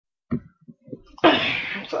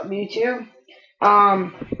What's up, YouTube?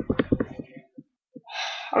 Um,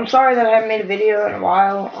 I'm sorry that I haven't made a video in a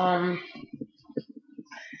while.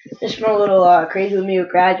 Just been a little crazy with me with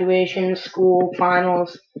graduation, school,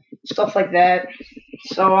 finals, stuff like that.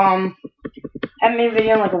 So haven't made a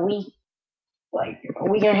video in like a week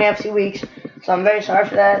and a half, 2 weeks. So I'm very sorry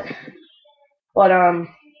for that. But I'm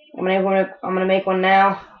gonna make one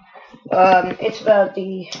now. It's about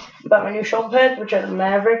my new shoulder pads, which are the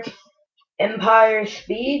Maverik Empire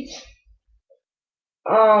Speeds.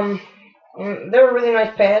 They're a really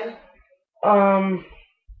nice pad. If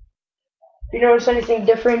you notice anything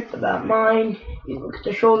different about mine, you look at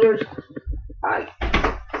the shoulders. I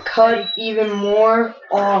cut even more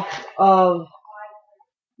off of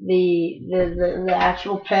the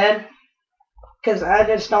actual pad because I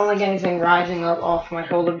just don't like anything rising up off my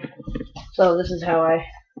shoulder. So this is how I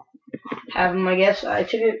have them. I guess I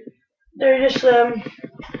took it. They're just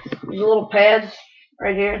these little pads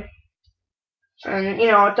right here. And, you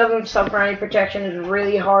know, it doesn't suffer any protection. It's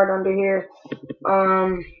really hard under here.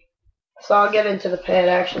 So I'll get into the pad,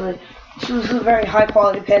 actually. So this is a very high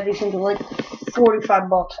quality pad. These things are like 45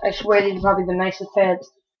 bucks. I swear these are probably the nicest pads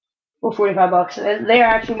for 45 bucks. They are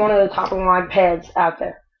actually one of the top of the line pads out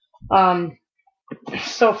there.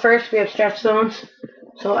 So first we have stretch zones.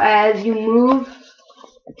 So as you move,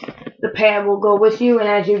 the pad will go with you, and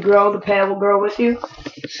as you grow, the pad will grow with you.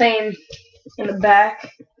 Same in the back.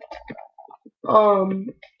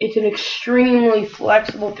 It's an extremely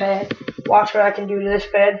flexible pad. Watch what I can do to this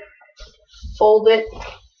pad. Fold it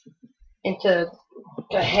into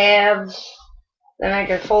halves, then I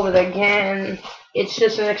can fold it again. It's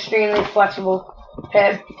just an extremely flexible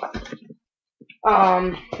pad.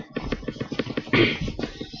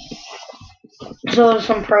 So there's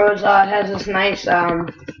some pros. It has this nice, I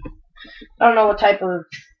don't know what type of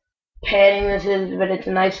padding this is, but it's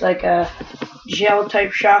a nice like a gel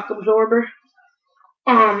type shock absorber.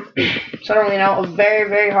 So I don't really know. A very,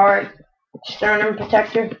 very hard sternum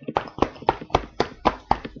protector.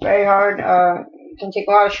 Very hard. Can take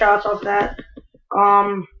a lot of shots off that.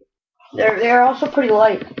 They're also pretty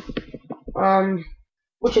light.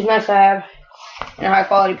 Which is nice to have in a high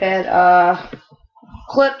quality pad.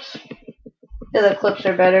 Clips. Yeah, the clips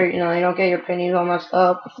are better. You know, you don't get your pennies all messed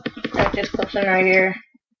up. That just clips in right here.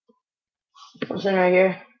 Clips in right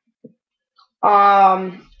here.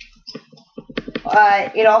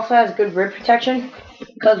 It also has good rib protection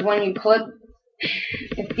because when you clip,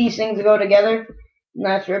 if these things go together,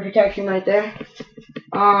 that's rib protection right there.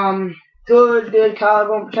 Good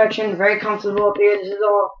collarbone protection. Very comfortable up here. This is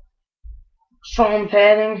all foam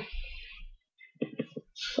padding.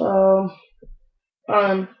 So,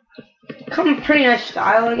 come pretty nice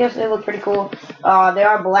style, I guess. They look pretty cool. They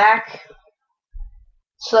are black.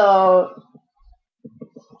 So,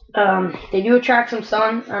 they do attract some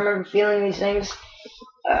sun. I remember feeling these things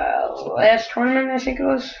last tournament, I think it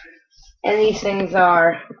was. And these things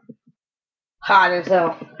are hot as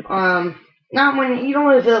hell. Not when you don't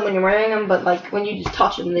really feel it when you're wearing them, but like when you just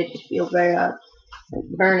touch them, they just feel very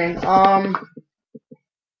burning.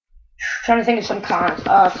 Trying to think of some cons.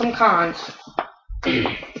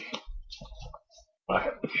 Okay.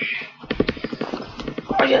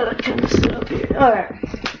 I gotta turn this up here. Alright.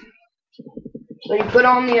 So you put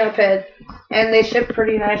on the pad, and they sit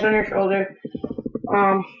pretty nice on your shoulder.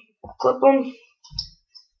 Clip them.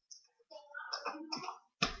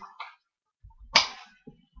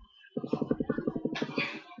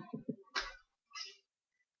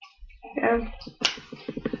 Okay.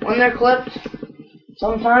 When they're clipped,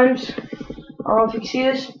 sometimes, I don't know if you can see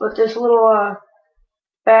this, but this little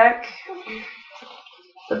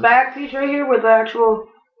the back piece right here where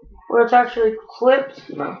it's actually clipped,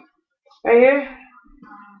 no, right here,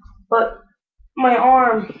 but my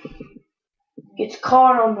arm gets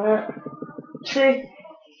caught on that. See,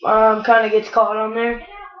 my arm kind of gets caught on there,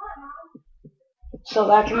 so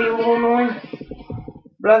that can be a little annoying.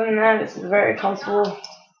 But other than that, it's very comfortable,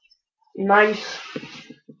 nice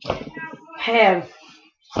pad.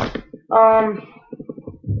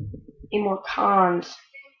 Any more cons?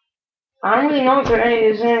 I don't really know if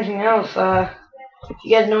there's anything else. If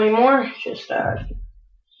you guys know any more, just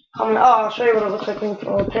comment. Oh, I'll show you what it looks like when you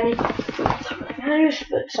throw a penny. It's not really matters,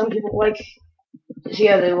 but some people like to see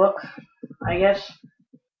how they look. I guess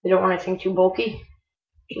they don't want anything too bulky,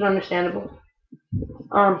 which is understandable.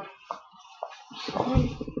 So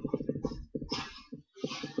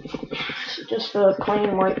just a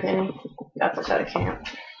plain white penny. Got this out of camp. I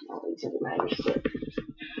don't think it matters, but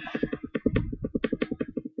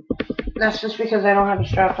that's just because I don't have it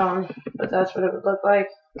strapped on, but that's what it would look like.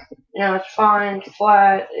 You know, it's fine,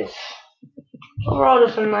 flat. It's overall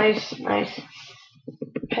just a nice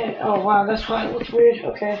Hey, oh wow, that's why it looks weird.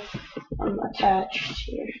 Okay, I'm attached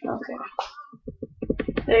here. Okay,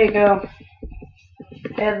 there you go.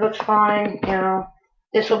 It looks fine. You know,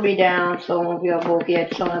 this will be down, so it won't be all bulky. I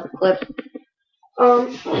just don't have the clip.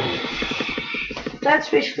 That's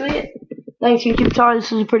basically it. Thanks, YouTube. Sorry,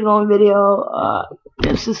 this is a pretty long video.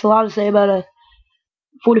 There's just a lot to say about a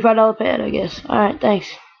 $45 pad, I guess. Alright, thanks.